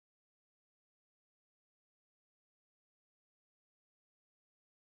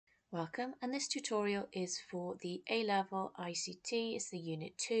Welcome, and this tutorial is for the A-level ICT, it's the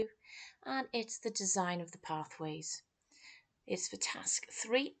Unit 2, and it's the design of the pathways. It's for task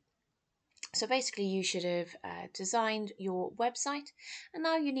 3. So basically you should have designed your website, and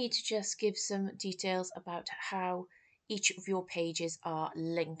now you need to just give some details about how each of your pages are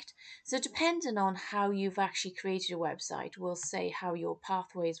linked. So depending on how you've actually created a website will say how your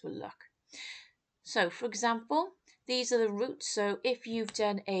pathways will look. So for example, these are the routes. So if you've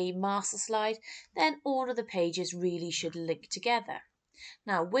done a master slide, then all of the pages really should link together.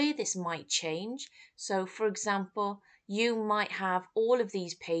 Now, where this might change, so for example, you might have all of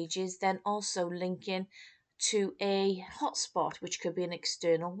these pages then also linking to a hotspot, which could be an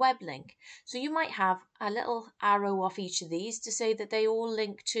external web link. So you might have a little arrow off each of these to say that they all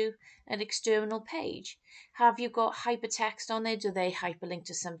link to an external page. Have you got hypertext on there? Do they hyperlink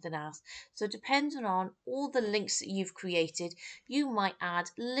to something else? So depending on all the links that you've created, you might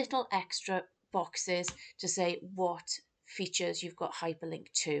add little extra boxes to say what features you've got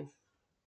hyperlink to.